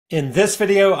In this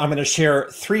video, I'm going to share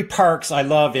 3 parks I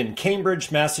love in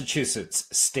Cambridge, Massachusetts.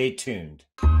 Stay tuned.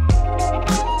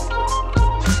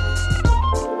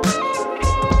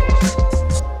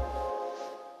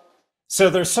 So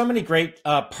there's so many great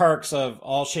parks of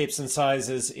all shapes and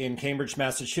sizes in Cambridge,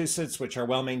 Massachusetts, which are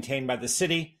well maintained by the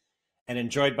city and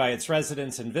enjoyed by its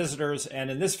residents and visitors.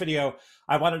 And in this video,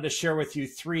 I wanted to share with you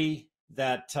 3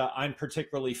 that I'm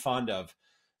particularly fond of.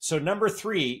 So number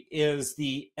 3 is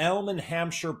the Elm and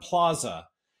Hampshire Plaza,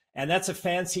 and that's a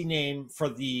fancy name for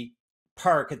the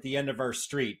park at the end of our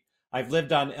street. I've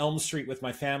lived on Elm Street with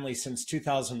my family since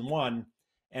 2001,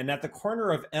 and at the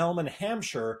corner of Elm and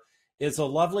Hampshire is a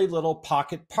lovely little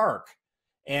pocket park.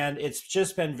 And it's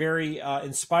just been very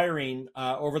inspiring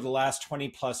over the last 20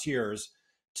 plus years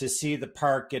to see the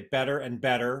park get better and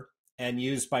better and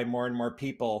used by more and more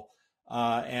people.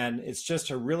 And it's just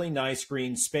a really nice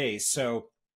green space. So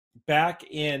back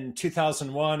in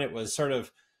 2001, it was sort of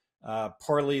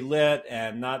poorly lit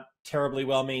and not terribly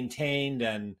well maintained,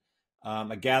 and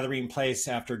a gathering place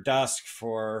after dusk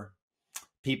for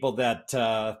people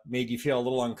that made you feel a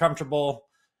little uncomfortable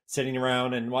sitting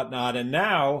around and whatnot. And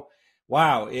now,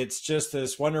 wow, it's just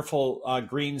this wonderful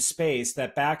green space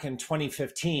that back in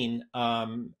 2015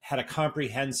 had a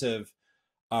comprehensive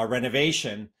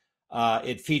renovation.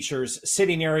 It features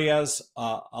sitting areas,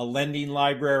 a lending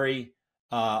library,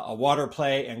 a water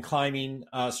play and climbing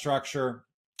structure,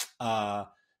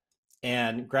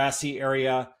 and grassy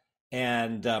area,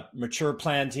 and mature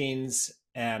plantings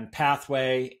and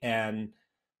pathway. And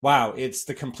wow, it's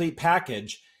the complete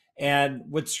package. And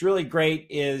what's really great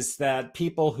is that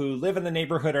people who live in the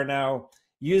neighborhood are now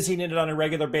using it on a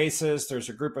regular basis. There's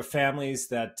a group of families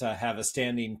that have a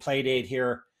standing play date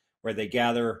here where they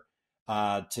gather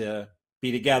to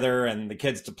be together, and the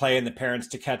kids to play and the parents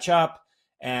to catch up.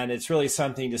 And it's really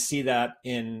something to see that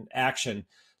in action.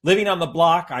 Living on the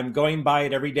block, I'm going by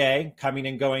it every day, coming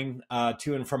and going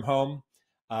to and from home.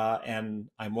 And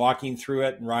I'm walking through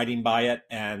it and riding by it.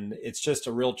 And it's just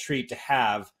a real treat to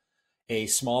have a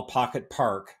small pocket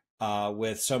park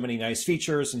with so many nice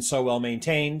features and so well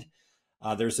maintained.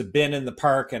 There's a bin in the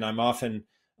park, and I'm often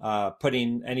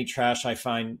putting any trash I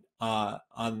find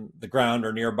on the ground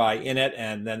or nearby in it.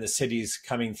 And then the city's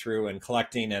coming through and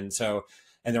collecting.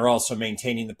 And they're also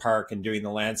maintaining the park and doing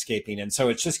the landscaping. And so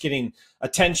it's just getting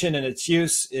attention, and its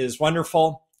use is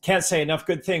wonderful. Can't say enough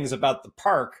good things about the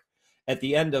park at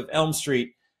the end of Elm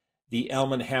Street, the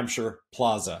Elm and Hampshire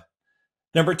Plaza.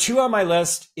 Number 2 on my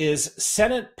list is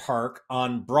Senate Park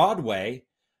on Broadway,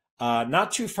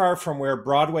 not too far from where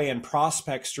Broadway and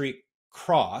Prospect Street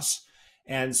cross.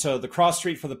 And so the cross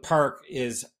street for the park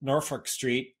is Norfolk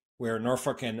Street, where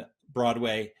Norfolk and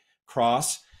Broadway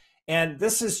cross. And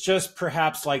this is just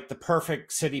perhaps like the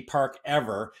perfect city park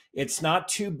ever. It's not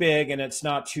too big and it's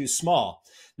not too small.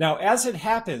 Now, as it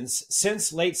happens,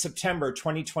 since late September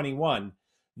 2021,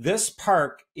 this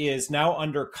park is now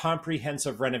under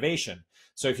comprehensive renovation.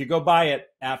 So if you go by it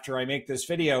after I make this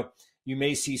video, you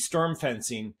may see storm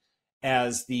fencing,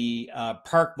 as the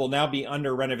park will now be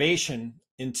under renovation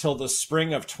until the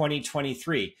spring of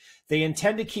 2023. They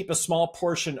intend to keep a small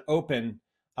portion open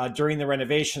during the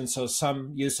renovation, so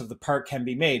some use of the park can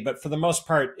be made. But for the most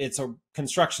part, it's a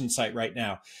construction site right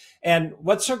now. And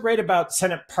what's so great about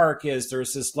Senate Park is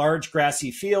there's this large grassy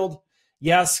field.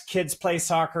 Yes, kids play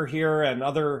soccer here and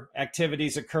other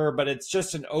activities occur, but it's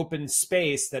just an open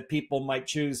space that people might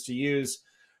choose to use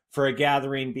for a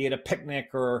gathering, be it a picnic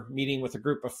or meeting with a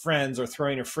group of friends or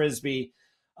throwing a frisbee.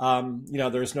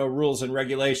 There's no rules and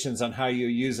regulations on how you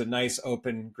use a nice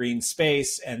open green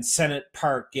space, and Senate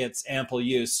Park gets ample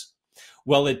use.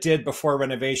 Well, it did before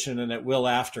renovation, and it will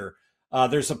after.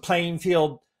 There's a playing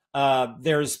field,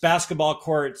 there's basketball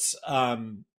courts,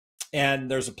 and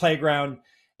there's a playground.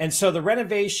 And so the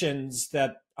renovations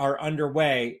that are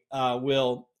underway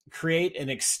will create an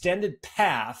extended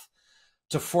path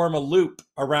to form a loop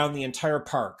around the entire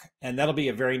park. And that'll be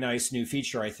a very nice new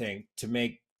feature, I think, to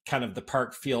make kind of the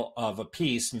park feel of a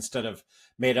piece instead of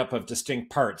made up of distinct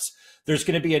parts. There's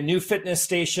going to be a new fitness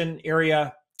station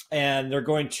area, and they're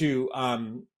going to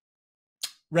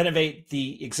renovate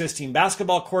the existing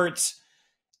basketball courts,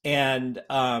 and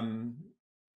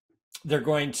they're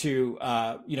going to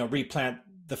replant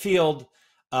the field.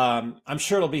 I'm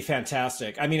sure it'll be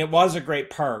fantastic. I mean, it was a great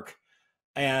park,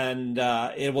 and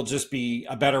it will just be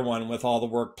a better one with all the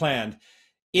work planned.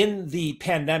 In the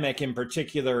pandemic, in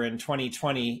particular in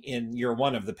 2020, in year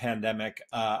 1 of the pandemic,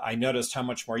 I noticed how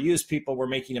much more use people were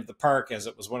making of the park, as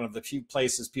it was one of the few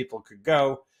places people could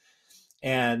go.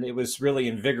 And it was really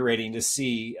invigorating to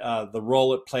see the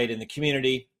role it played in the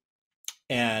community.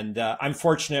 And I'm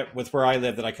fortunate with where I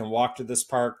live that I can walk to this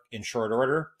park in short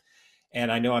order.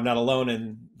 And I know I'm not alone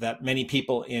in that many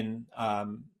people in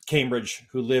Cambridge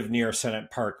who live near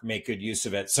Senate Park make good use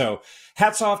of it. So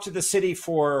hats off to the city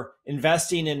for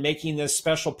investing in making this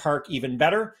special park even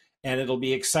better. And it'll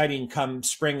be exciting come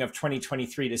spring of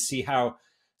 2023 to see how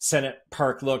Senate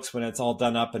Park looks when it's all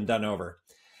done up and done over.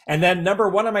 And then number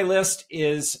one on my list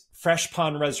is Fresh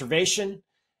Pond Reservation.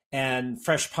 And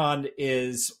Fresh Pond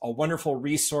is a wonderful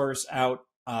resource out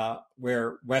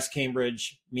where West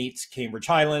Cambridge meets Cambridge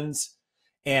Highlands.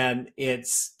 And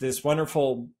it's this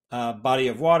wonderful body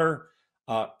of water,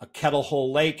 a kettle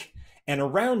hole lake, and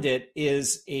around it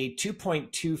is a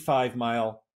 2.25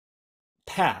 mile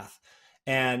path.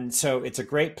 And so it's a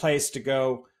great place to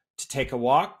go to take a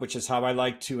walk, which is how I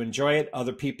like to enjoy it.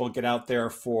 Other people get out there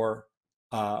for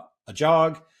a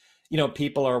jog. You know,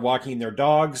 people are walking their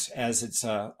dogs, as it's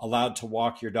allowed to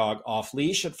walk your dog off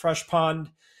leash at Fresh Pond.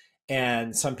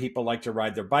 And some people like to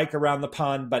ride their bike around the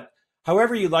pond. But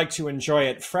however you like to enjoy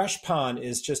it, Fresh Pond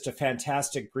is just a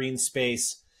fantastic green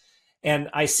space. And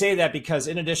I say that because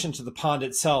in addition to the pond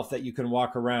itself that you can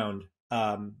walk around,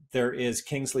 there is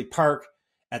Kingsley Park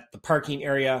at the parking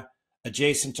area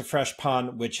adjacent to Fresh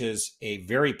Pond, which is a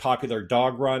very popular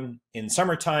dog run in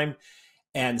summertime,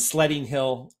 and sledding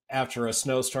hill after a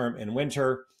snowstorm in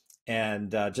winter,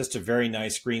 and just a very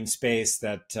nice green space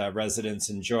that residents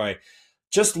enjoy.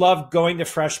 Just love going to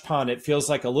Fresh Pond. It feels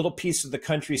like a little piece of the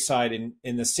countryside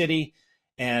in the city.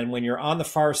 And when you're on the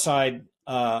far side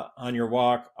on your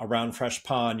walk around Fresh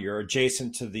Pond, you're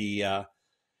adjacent to the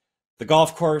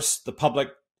golf course, the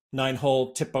public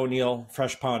 9-hole Tip O'Neill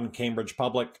Fresh Pond Cambridge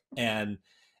Public. And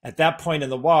at that point in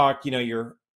the walk, you know,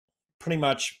 you're pretty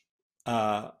much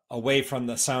away from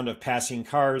the sound of passing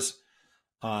cars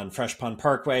on Fresh Pond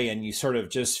Parkway, and you sort of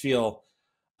just feel,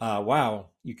 wow,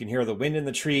 you can hear the wind in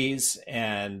the trees.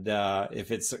 And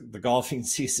if it's the golfing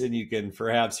season, you can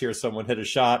perhaps hear someone hit a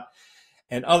shot.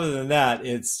 And other than that,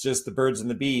 it's just the birds and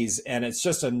the bees. And it's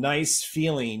just a nice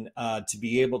feeling to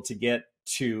be able to get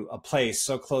to a place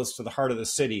so close to the heart of the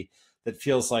city that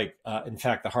feels like, in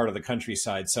fact, the heart of the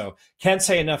countryside. So can't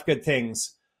say enough good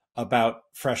things about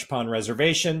Fresh Pond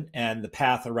Reservation and the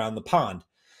path around the pond.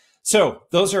 So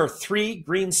those are 3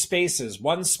 green spaces,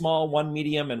 1 small, 1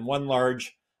 medium, and 1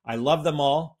 large. I love them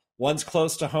all. One's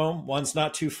close to home, one's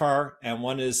not too far, and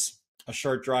one is a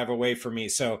short drive away from me.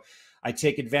 So I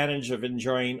take advantage of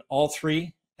enjoying all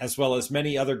 3, as well as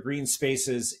many other green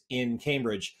spaces in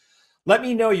Cambridge. Let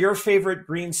me know your favorite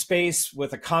green space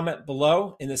with a comment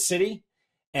below in the city.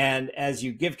 And as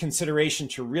you give consideration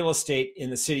to real estate in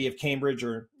the city of Cambridge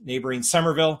or neighboring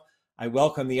Somerville, I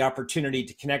welcome the opportunity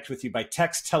to connect with you by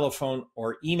text, telephone,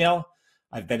 or email.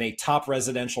 I've been a top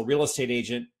residential real estate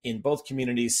agent in both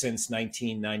communities since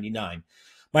 1999.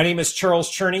 My name is Charles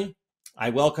Cherney. I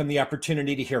welcome the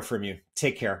opportunity to hear from you.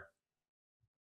 Take care.